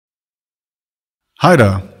Hi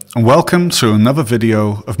there, and welcome to another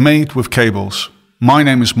video of Made with Cables. My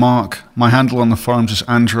name is Mark, my handle on the forums is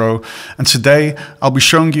Andro, and today I'll be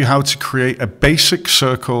showing you how to create a basic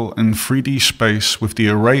circle in 3D space with the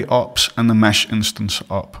array ops and the mesh instance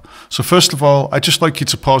op. So first of all, I'd just like you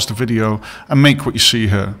to pause the video and make what you see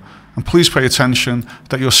here. And please pay attention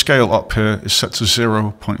that your scale up here is set to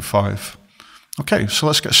 0.5. Okay, so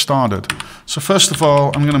let's get started. So first of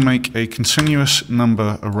all, I'm going to make a continuous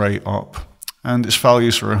number array op. And its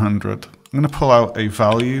values are 100. I'm going to pull out a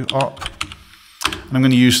value op, and I'm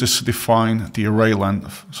going to use this to define the array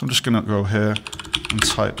length. So I'm just going to go here and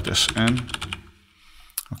type this in.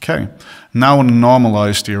 Okay, now I want to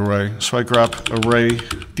normalize the array. So I grab array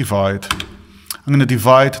divide. I'm going to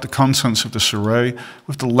divide the contents of this array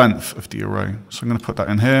with the length of the array. So I'm going to put that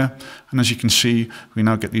in here, and as you can see, we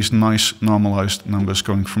now get these nice normalized numbers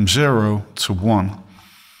going from 0 to 1.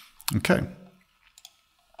 Okay.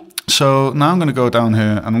 So now I'm going to go down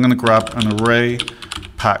here and I'm going to grab an array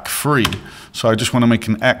pack3. So I just want to make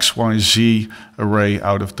an X, Y, Z array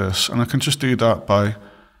out of this. And I can just do that by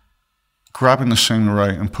grabbing the same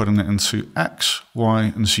array and putting it into X,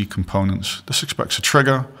 Y, and Z components. This expects a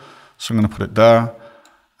trigger, so I'm going to put it there.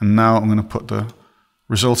 And now I'm going to put the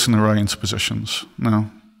resulting array into positions.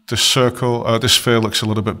 Now this circle, this sphere looks a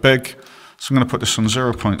little bit big, so I'm going to put this on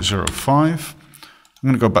 0.05. I'm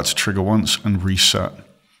going to go back to trigger once and reset.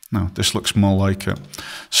 Now, this looks more like it.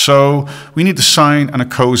 So we need a sine and a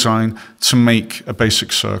cosine to make a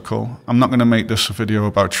basic circle. I'm not going to make this a video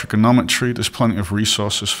about trigonometry. There's plenty of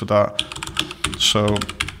resources for that. So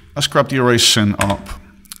let's grab the array sin op.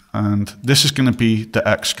 And this is going to be the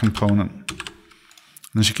X component.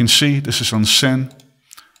 And as you can see, this is on sin.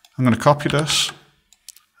 I'm going to copy this.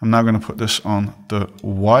 I'm now going to put this on the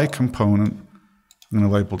Y component. I'm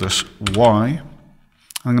going to label this Y.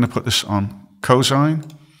 I'm going to put this on cosine.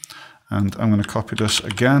 And I'm going to copy this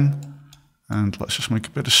again, and let's just make a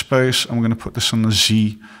bit of space. I'm going to put this on the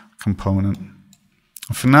Z component.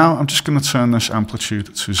 And for now, I'm just going to turn this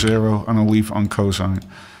amplitude to 0, and I'll leave it on cosine.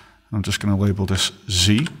 I'm just going to label this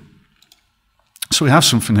Z. So we have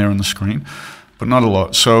something here on the screen, but not a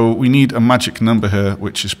lot. So we need a magic number here,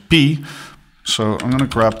 which is P. So I'm going to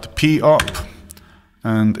grab the P op,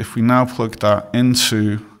 and if we now plug that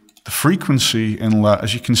into the frequency inlet,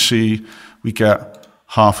 as you can see, we get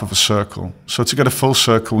half of a circle. So to get a full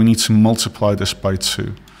circle, we need to multiply this by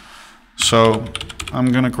 2. So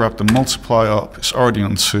I'm going to grab the multiply up. It's already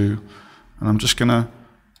on 2. And I'm just going to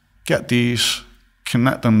get these,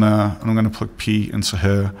 connect them there, and I'm going to plug P into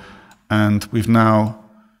here. And we've now,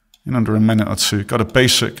 in under a minute or two, got a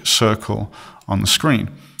basic circle on the screen.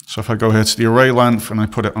 So if I go here to the array length and I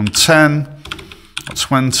put it on 10 or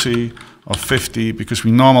 20 or 50, because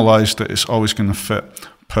we normalized it, it's always going to fit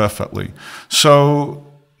perfectly. So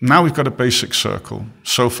now we've got a basic circle.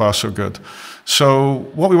 So far, so good. So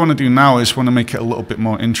what we want to do now is want to make it a little bit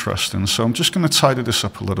more interesting. So I'm just going to tidy this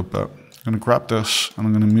up a little bit. I'm going to grab this and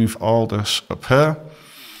I'm going to move all this up here.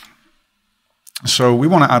 So we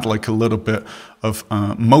want to add like a little bit of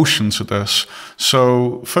motion to this.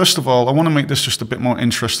 So first of all, I want to make this just a bit more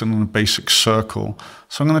interesting than a basic circle.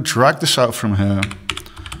 So I'm going to drag this out from here.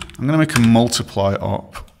 I'm going to make a multiply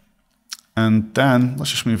op. And then, let's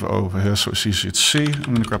just move it over here so it's easier to see. I'm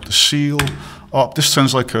going to grab the seal op. This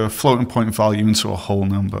turns like a floating point value into a whole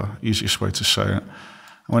number. Easiest way to say it. And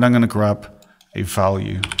then I'm going to grab a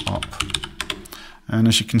value op. And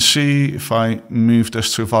as you can see, if I move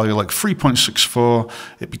this to a value like 3.64,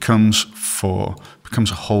 it becomes 4. It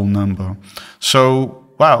becomes a whole number. So,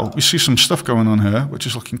 wow, we see some stuff going on here, which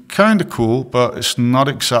is looking kind of cool, but it's not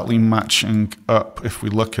exactly matching up if we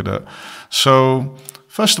look at it. So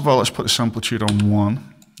first of all, let's put this amplitude on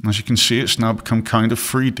 1. As you can see, it's now become kind of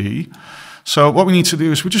 3D. So what we need to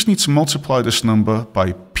do is we just need to multiply this number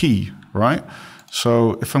by P, right?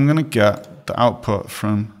 So if I'm going to get the output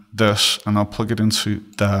from this, and I'll plug it into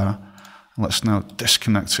there, and let's now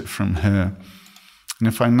disconnect it from here. And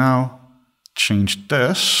if I now change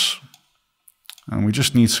this, and we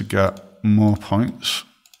just need to get more points.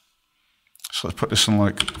 So let's put this on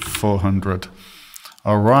like 400.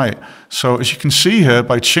 All right, so as you can see here,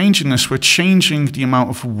 by changing this, we're changing the amount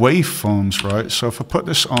of waveforms, right? So if I put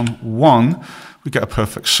this on 1, we get a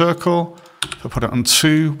perfect circle. If I put it on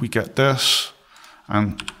 2, we get this,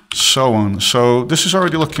 and so on. So this is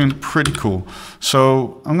already looking pretty cool.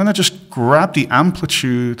 So I'm going to just grab the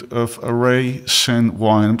amplitude of array sin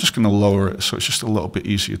y, and I'm just going to lower it so it's just a little bit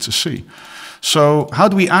easier to see. So how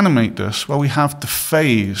do we animate this? Well, we have the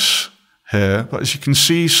phase here, but as you can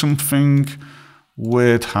see, something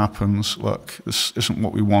weird happens. Look, this isn't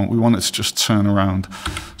what we want. We want it to just turn around.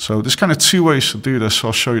 So there's kind of two ways to do this. So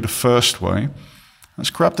I'll show you the first way. Let's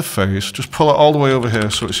grab the phase, just pull it all the way over here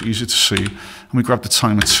so it's easy to see, and we grab the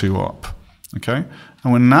timer 2 up, okay?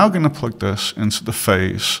 And we're now going to plug this into the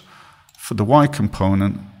phase for the Y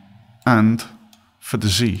component and for the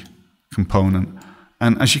Z component.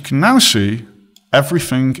 And as you can now see,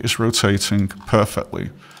 everything is rotating perfectly.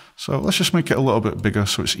 So let's just make it a little bit bigger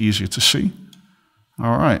so it's easier to see.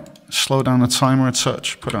 All right, slow down the timer a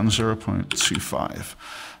touch, put it on 0.25.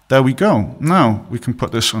 There we go. Now we can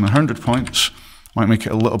put this on 100 points. Might make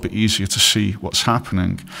it a little bit easier to see what's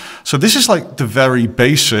happening. So this is like the very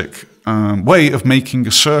basic way of making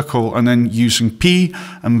a circle and then using P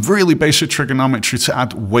and really basic trigonometry to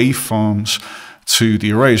add waveforms to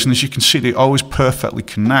the arrays. And as you can see, they always perfectly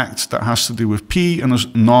connect. That has to do with P and us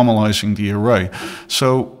normalizing the array.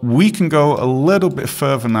 So we can go a little bit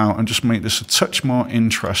further now and just make this a touch more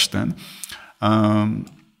interesting.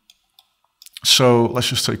 So let's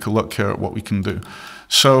just take a look here at what we can do.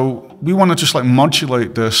 So we want to just like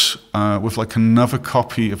modulate this with like another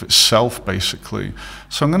copy of itself, basically.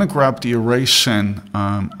 So I'm going to grab the array sin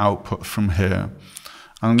output from here.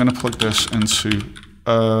 I'm going to plug this into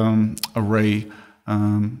array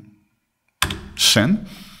sin,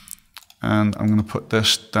 and I'm going to put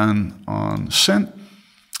this then on sin.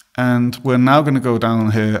 And we're now going to go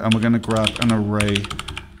down here and we're going to grab an array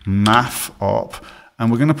math op,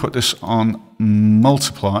 and we're going to put this on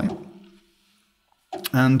multiply.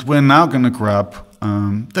 And we're now going to grab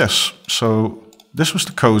this. So this was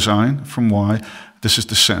the cosine from y, this is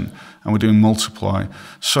the sin, and we're doing multiply.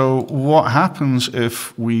 So what happens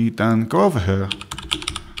if we then go over here,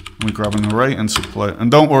 and we grab an array interpolate, and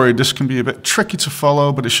don't worry, this can be a bit tricky to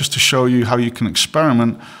follow, but it's just to show you how you can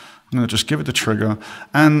experiment. I'm going to just give it the trigger,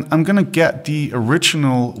 and I'm going to get the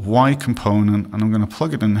original y component, and I'm going to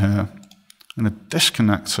plug it in here. I'm going to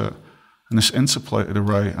disconnect it, and this interpolated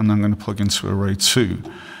array, and I'm going to plug into array 2.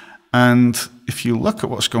 And if you look at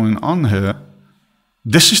what's going on here,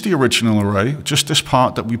 this is the original array, just this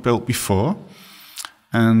part that we built before.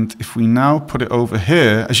 And if we now put it over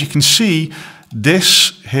here, as you can see,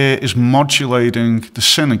 this here is modulating the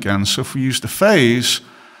sin again. So if we use the phase,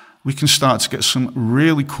 we can start to get some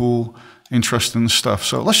really cool, interesting stuff.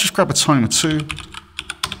 So let's just grab a timer 2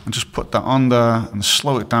 and just put that on there and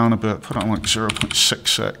slow it down a bit, put it on like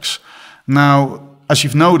 0.66. Now, as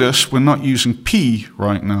you've noticed, we're not using P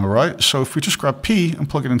right now, right? So if we just grab P and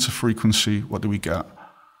plug it into frequency, what do we get?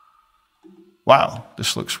 Wow,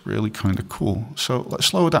 this looks really kind of cool. So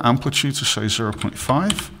let's lower that amplitude to say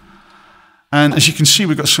 0.5. And as you can see,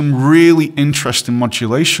 we've got some really interesting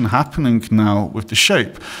modulation happening now with the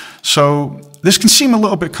shape. So this can seem a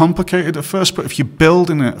little bit complicated at first, but if you're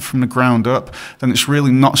building it from the ground up, then it's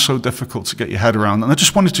really not so difficult to get your head around. And I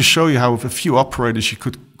just wanted to show you how with a few operators, you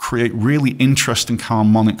could create really interesting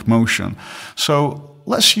harmonic motion. So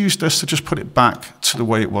let's use this to just put it back to the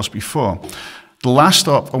way it was before. The last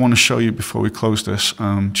op I want to show you before we close this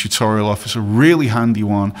tutorial off is a really handy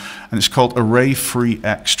one, and it's called Array Free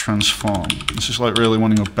X Transform. This is like really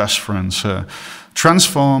one of your best friends here.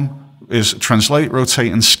 Transform is translate,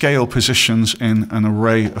 rotate, and scale positions in an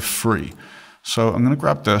array of 3. So I'm going to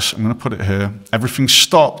grab this, I'm going to put it here. Everything's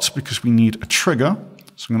stopped because we need a trigger,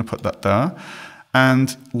 so I'm going to put that there.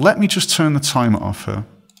 And let me just turn the timer off here,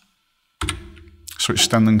 so it's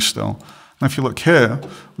standing still. Now if you look here,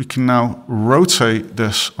 we can now rotate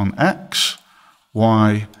this on X,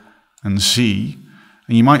 Y, and Z.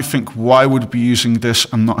 And you might think, why would we be using this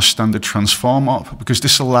and not a standard transform op? Because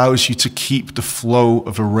this allows you to keep the flow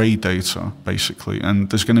of array data, basically. And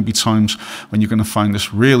there's going to be times when you're going to find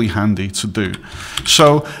this really handy to do.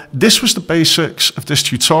 So this was the basics of this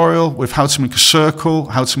tutorial with how to make a circle,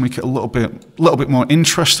 how to make it a little bit more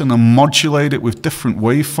interesting and modulate it with different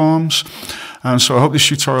waveforms. So I hope this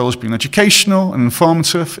tutorial has been educational and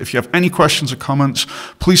informative. If you have any questions or comments,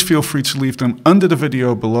 please feel free to leave them under the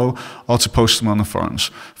video below or to post them on the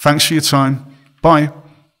forums. Thanks for your time. Bye.